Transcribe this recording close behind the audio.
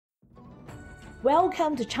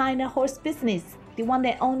Welcome to China Horse Business, the one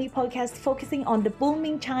and only podcast focusing on the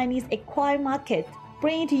booming Chinese equine market.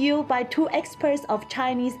 Bringing to you by two experts of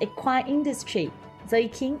Chinese equine industry, Zoe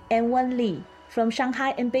King and Wen Li, from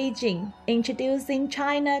Shanghai and Beijing, introducing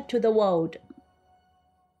China to the world.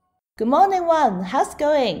 Good morning, Wen. How's it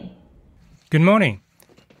going? Good morning.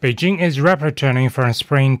 Beijing is rapidly turning from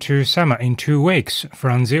spring to summer in 2 weeks,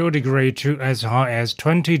 from 0 degrees to as high as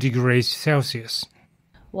 20 degrees Celsius.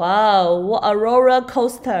 Wow, what a roller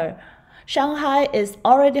coaster. Shanghai is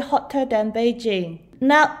already hotter than Beijing.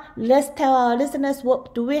 Now, let's tell our listeners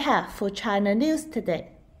what do we have for China news today.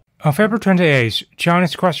 On February 28th,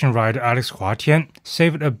 Chinese equestrian rider Hua Tian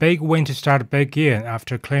saved a big win to start a big year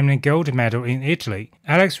after claiming a gold medal in Italy.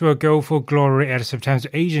 Alex will go for glory at September's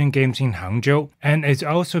Asian Games in Hangzhou and is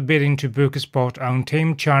also bidding to book a spot on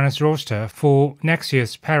Team China's roster for next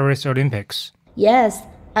year's Paris Olympics. Yes,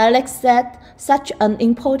 Alex said, such an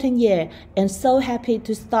important year and so happy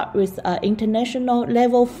to start with an international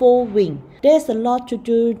level 4 win. There's a lot to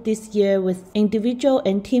do this year with individual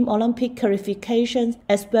and team Olympic qualifications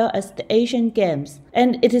as well as the Asian Games.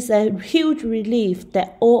 And it is a huge relief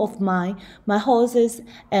that all of my horses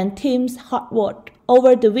and team's hard work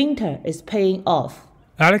over the winter is paying off.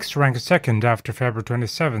 Alex ranked second after February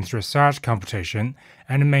 27th dressage competition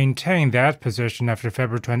and maintained that position after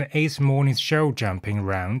February 28th morning's show jumping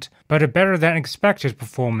round, but a better-than-expected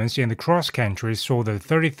performance in the cross-country saw the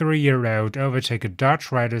 33-year-old overtake a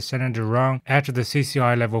Dutch rider Senna de Rang at the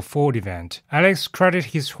CCI Level 4 event. Alex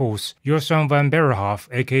credited his horse, Josan van Berhoff,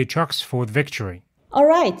 aka Chucks, for the victory. All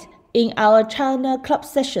right, in our China Club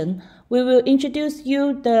session, we will introduce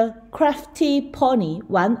you the Crafty Pony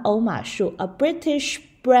 10 Ma Shu, a British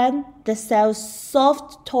brand that sells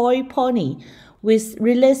soft toy pony with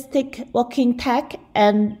realistic walking tech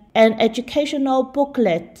and an educational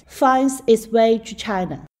booklet finds its way to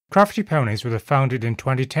China. Crafty Ponies was founded in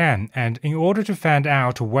 2010, and in order to find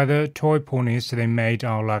out whether toy ponies they made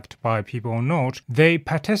are liked by people or not, they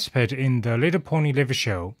participate in the Little Pony Live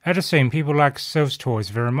show. At the same, people like those toys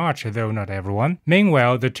very much, though not everyone.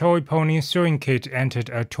 Meanwhile, the toy pony sewing kit entered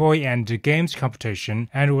a toy and games competition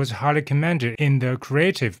and was highly commended in the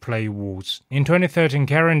Creative Play Awards. In 2013,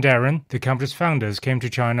 Karen Darren, the company's founders, came to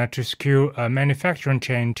China to secure a manufacturing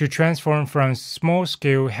chain to transform from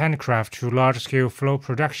small-scale handcraft to large-scale flow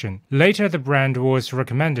production. Later, the brand was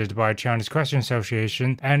recommended by Chinese Equestrian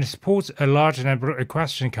Association and supports a large number of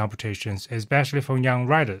equestrian competitions, especially for young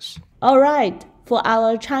riders. All right, for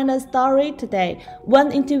our China story today,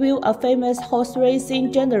 one interview a famous horse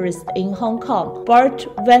racing journalist in Hong Kong, Bart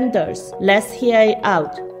Vanders. Let's hear it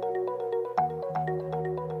out.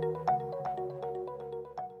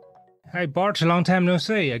 Hi Bart, long time no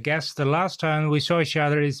see. I guess the last time we saw each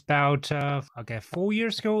other is about 4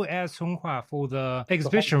 years ago at Songhua for the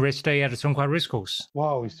exhibition race day at the Songhua Racecourse.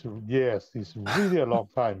 Wow, it's really a long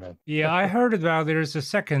time, man. Yeah, I heard about there's a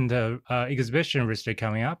second exhibition race day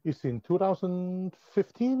coming up. It's in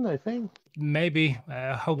 2015, I think. Maybe,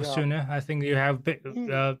 hope sooner. I think you have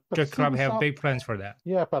the club have big plans for that.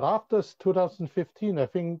 Yeah, but after 2015, I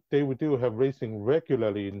think they do have racing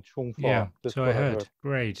regularly in Chongfa. Yeah, so I heard.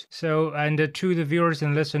 Great. So, and to the viewers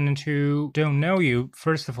and listeners who don't know you,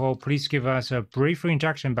 first of all, please give us a brief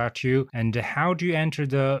introduction about you and how do you enter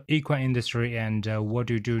the equine industry and what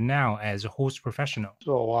do you do now as a horse professional?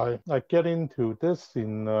 So I get into this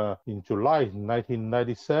in July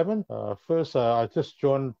 1997. First, I just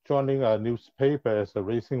joining a newspaper as a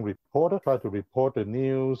racing reporter, try to report the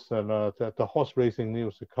news and the horse racing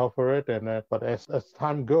news to cover it. And but as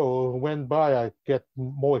time went by, I get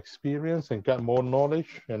more experience and got more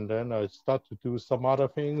knowledge, and then I start to do some other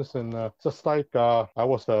things. And just like I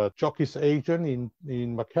was a jockey's agent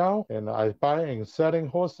in Macau, and I buy and selling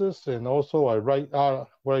horses, and also I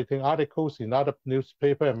writing articles in other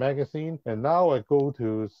newspaper and magazine. And now I go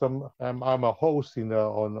to I'm a host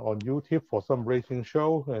on YouTube for some racing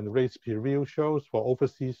show and race review shows for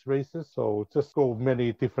overseas races. So just go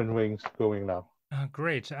many different wings going now.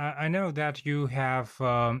 Great. I know that you have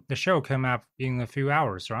the show come up in a few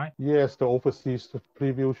hours, right? Yes, the overseas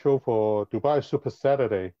preview show for Dubai Super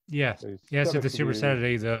Saturday. Yes, it's the Super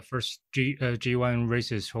Saturday, the first G1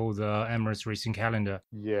 races for the Emirates Racing calendar.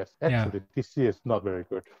 Yes, actually, this year is not very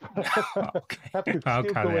good. Okay. I'll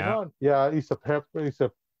cut it out. On. Yeah, it's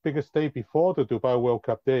a biggest day before the Dubai World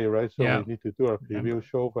Cup day, right? So we need to do a preview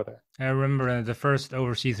show for that. I remember the first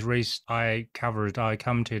overseas race I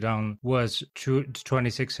commented on was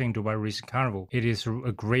 2016 Dubai Racing Carnival. It is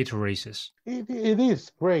a great races. It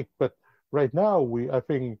is great, but right now I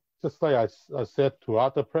think just like I said to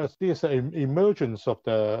other press, there's an emergence of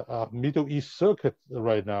the Middle East circuit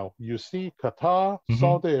right now. You see Qatar,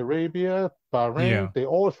 Saudi Arabia, Bahrain, they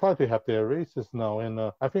all try to have their races now.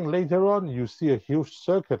 And I think later on, you see a huge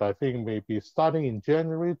circuit. I think maybe starting in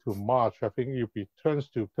January to March, I think turns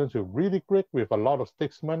to really great with a lot of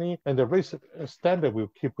stakes money. And the race standard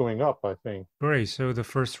will keep going up, I think. Great. So the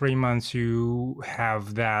first 3 months, you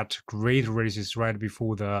have that great races right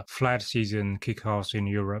before the flat season kickoffs in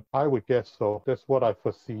Europe. I would guess so. That's what I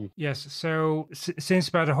foresee. Yes. So since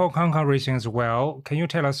about the Hong Kong racing as well, can you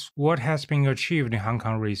tell us what has been achieved in Hong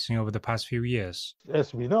Kong racing over the past few years?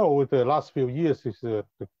 As we know, the last few years is the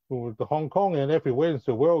Hong Kong and everywhere in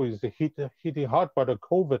the world is hitting hard by the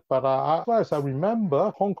COVID. But as far as I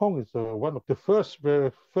remember, Hong Kong is one of the first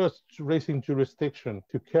racing jurisdiction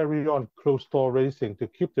to carry on closed-door racing, to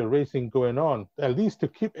keep the racing going on, at least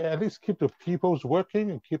keep the peoples working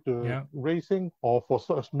and keep the racing, or for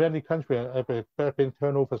so many countries, betting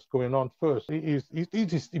turnovers going on first.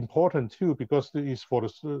 It is important too, because it is for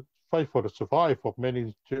the fight for the survival of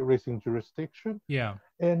many racing jurisdictions. Yeah.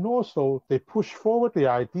 And also, they push forward the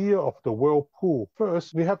idea of the world pool.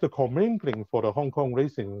 First, we have the commingling for the Hong Kong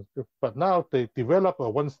racing, but now they develop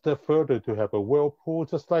one step further to have a world pool,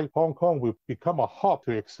 just like Hong Kong will become a hub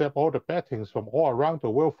to accept all the bettings from all around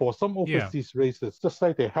the world for some overseas races, just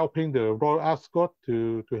like they're helping the Royal Ascot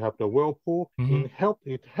to have the world pool. It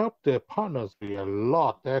helped their partners a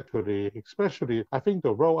lot, actually, especially, I think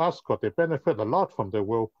the Royal Ascot, they benefit a lot from the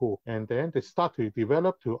world pool. And then they start to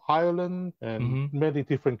develop to Ireland and many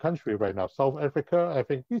different countries right now. South Africa, I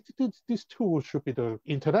think these two should be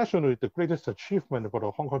internationally the greatest achievement for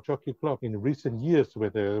the Hong Kong Jockey Club in recent years,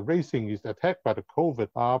 where the racing is attacked by the COVID.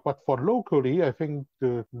 But for locally, I think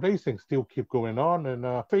the racing still keep going on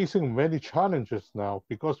and facing many challenges now,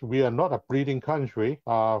 because we are not a breeding country.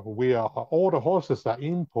 All the horses are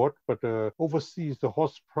import, but overseas the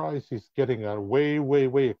horse price is getting way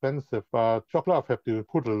expensive. Jockey Club have to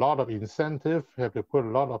put a lot of incentive, have to put a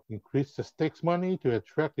lot of increased stakes money to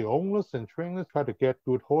attract the owners and trainers, try to get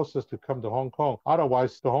good horses to come to Hong Kong.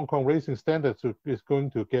 Otherwise, the Hong Kong racing standards is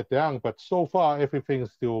going to get down. But so far, everything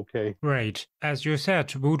is still okay. Right. As you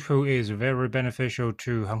said, wood pool is very beneficial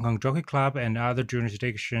to Hong Kong Jockey Club and other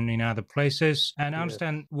jurisdictions in other places. And I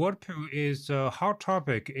understand wood pool is a hot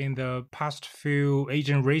topic in the past few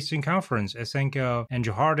Asian racing conference. I think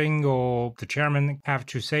Andrew Harding or the chairman have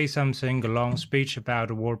to say something, a long speech about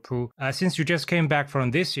the wood pool. Since you just came back from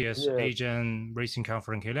this year's Asian racing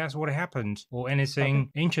conference, can you tell us what happened or anything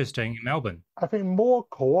interesting in Melbourne? I think more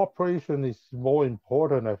cooperation is more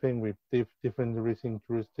important. I think with different racing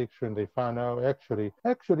jurisdictions, they find out actually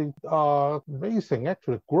racing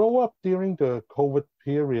actually grow up during the COVID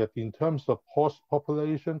period in terms of horse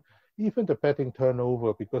population, even the betting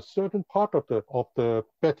turnover, because certain part of the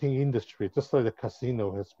betting industry, just like the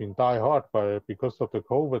casino, has been die hard because of the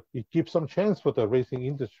COVID. It gives some chance for the racing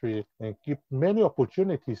industry and give many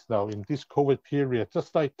opportunities now in this COVID period.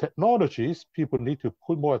 Just like technologies, people need to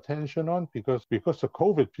put more attention on because of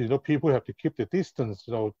COVID. People have to keep the distance,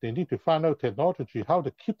 so they need to find out technology, how to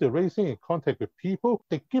keep the racing in contact with people.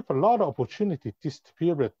 They give a lot of opportunity this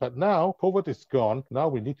period, but now COVID is gone. Now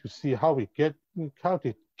we need to see how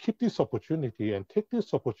to keep this opportunity and take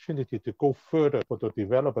this opportunity to go further for the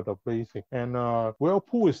development of racing. And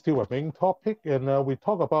Whirlpool is still a main topic, and we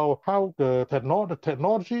talk about how the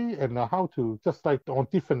technology and how to, just like on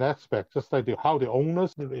different aspects, just like how the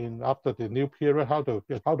owners after the new period, how to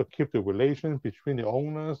keep the relations between the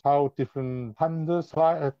owners, how different hunters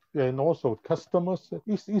and also customers.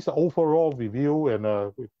 It's an overall review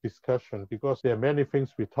and discussion, because there are many things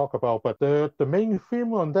we talk about, but the main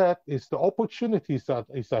theme on that is the opportunities that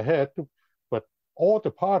is ahead, but all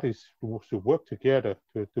the parties should work together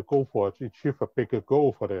to achieve a bigger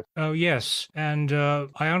goal for that. Oh, yes. And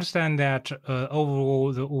I understand that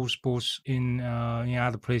overall, the all sports in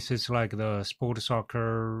other places like the sport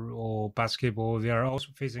soccer or basketball, they are also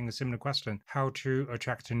facing a similar question: how to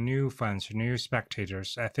attract new fans, new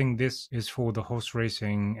spectators. I think this is for the horse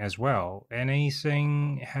racing as well.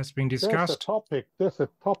 Anything has been discussed? There's a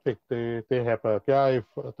topic. They have a guy,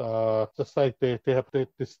 just like they have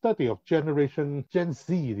the study of Gen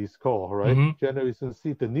Z, is called, right? Generation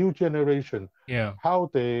Z, the new generation. Yeah. How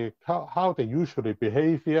they usually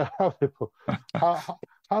behave here, how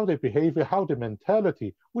they behave, how the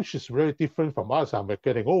mentality, which is very different from us. I'm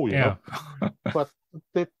getting old, you know. But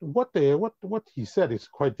what he said is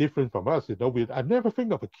quite different from us. I never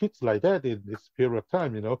think of kids like that in this period of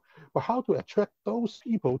time. But how to attract those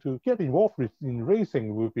people to get involved in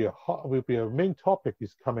racing will be a main topic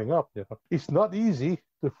is coming up. It's not easy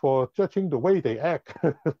for judging the way they act,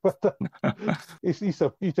 but it's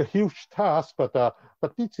a huge task.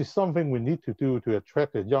 But this is something we need to do to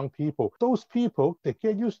attract the young people. Those people, they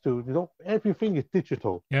get used to, everything is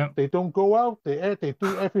digital. Yeah. They don't go out, they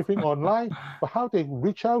do everything online. But how they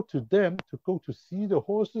reach out to them to go to see the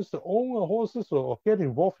horses, to own the horses, or get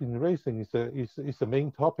involved in racing is the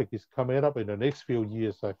main topic is coming up in the next few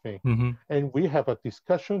years, I think. Mm-hmm. And we have a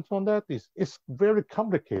discussion on that. It's very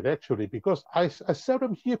complicated, actually, because I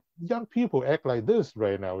seldom hear young people act like this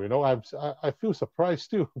right now. I feel surprised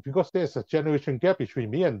too, because there's a generation gap between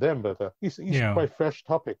me and them, but it's quite fresh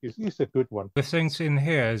topic. It's a good one. The things in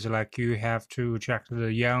here is like you have to attract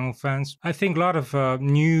the young fans. I think a lot of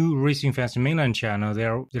new racing fans in mainland China,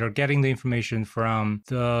 they're getting the information from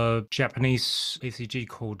the Japanese ACG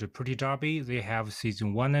called the Pretty Derby. They have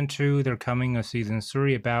season 1 and 2. They're coming a season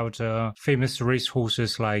 3 about famous race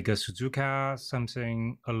horses like Suzuka,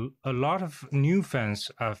 something. A lot of new fans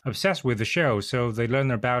are obsessed with the show, so they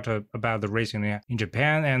learn about the racing in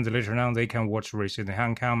Japan, and later on they can watch racing in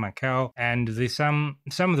Hong Kong, Macau, and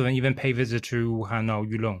some of them even pay visit to Hanau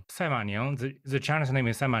Yulong. 赛马娘, the Chinese name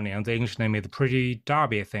is 赛马娘, the English name is Pretty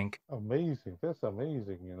Derby, I think. Amazing, that's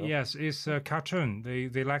amazing. Yes, it's a cartoon.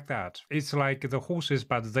 They like that. It's like the horses,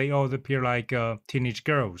 but they all appear like teenage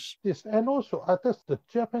girls. Yes, and also I guess the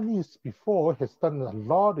Japanese before has done a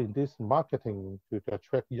lot in this marketing to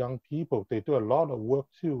attract young people. They do a lot of work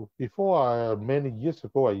too. Before many years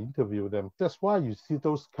ago, I interviewed them. That's why you see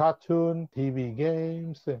those cartoon, TV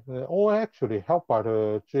games, all actually helped by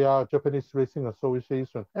the Japanese Racing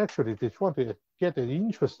Association. Actually, they try to get the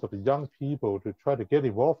interest of the young people to try to get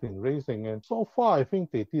involved in racing. And so far, I think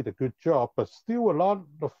they did a good job, but still a lot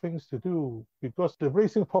of things to do because the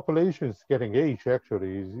racing population is getting aged,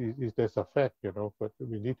 actually. There's a fact, but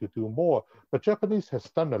we need to do more. But Japanese has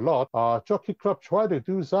done a lot. Jockey Club tried to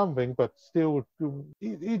do something, but still,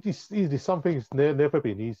 it is something that's never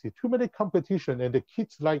been easy. Too many competition, and the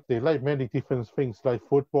kids like many different things like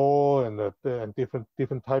football and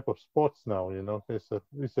different type of sports now.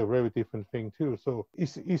 It's a very different thing too. So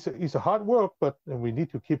it's a hard work, but we need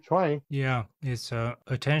to keep trying. Yeah, it's a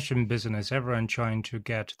attention business. Everyone trying to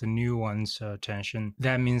get the new one's attention.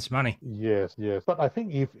 That means money. Yes. But I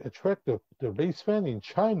think if attract the race fan in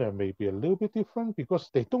China may be a little bit different because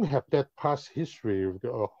they don't have that past history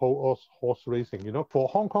of horse racing. For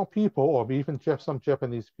Hong Kong people or even some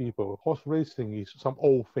Japanese people, horse racing is some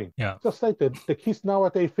old thing. Yeah. Just like the kids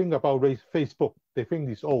nowadays think about Facebook. They think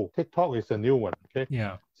it's old. TikTok is a new one. Okay.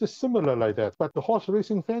 Yeah. It's similar like that. But the horse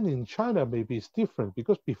racing fan in China maybe is different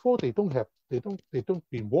because before they don't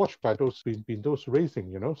be watched by those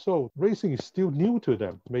racing. So racing is still new to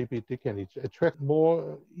them. Maybe they can attract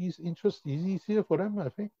more interest. It's easier for them, I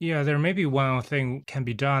think. Yeah, there may be one thing can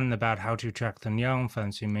be done about how to attract the young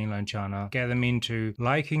fans in mainland China, get them into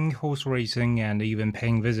liking horse racing and even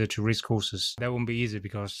paying visit to race courses. That won't be easy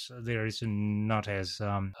because there is not as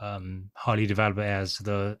highly developed as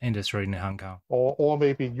the industry in Hong Kong. Or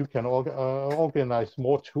maybe you can organize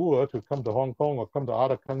more tour to come to Hong Kong or come to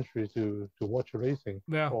other countries to watch racing.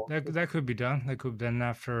 Well, that could be done. That could be done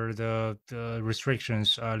after the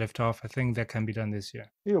restrictions lift off. I think that can be done this year.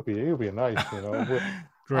 It'll be nice,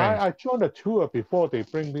 Great. I joined a tour before they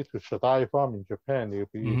bring me to Shadai Farm in Japan. It'll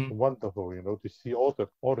be wonderful, to see all the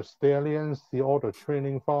stallions, see all the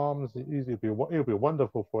training farms. It'll be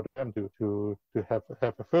wonderful for them to have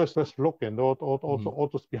a first look and all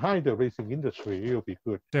those behind the racing industry. It'll be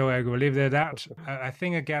good. So I will leave it at that. I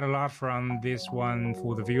think I get a lot from this one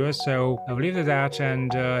for the viewers. So I will leave it at that.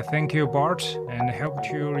 And thank you, Bart, and I hope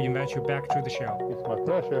to invite you back to the show. It's my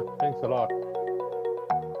pleasure. Thanks a lot.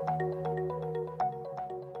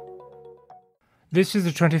 This is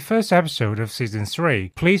the 21st episode of Season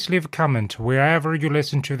 3. Please leave a comment wherever you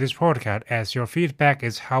listen to this podcast, as your feedback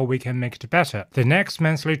is how we can make it better. The next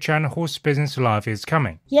monthly China Horse Business Live is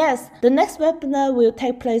coming. Yes, the next webinar will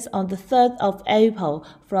take place on the 3rd of April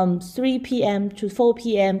from 3 p.m. to 4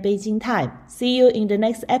 p.m. Beijing time. See you in the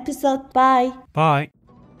next episode. Bye. Bye.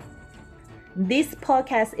 This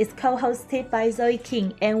podcast is co-hosted by Zoe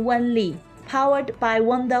King and Wen Li, powered by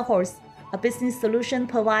Wonder Horse, a business solution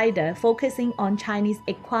provider focusing on Chinese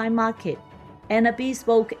equine market and a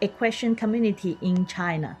bespoke equestrian community in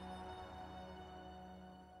China.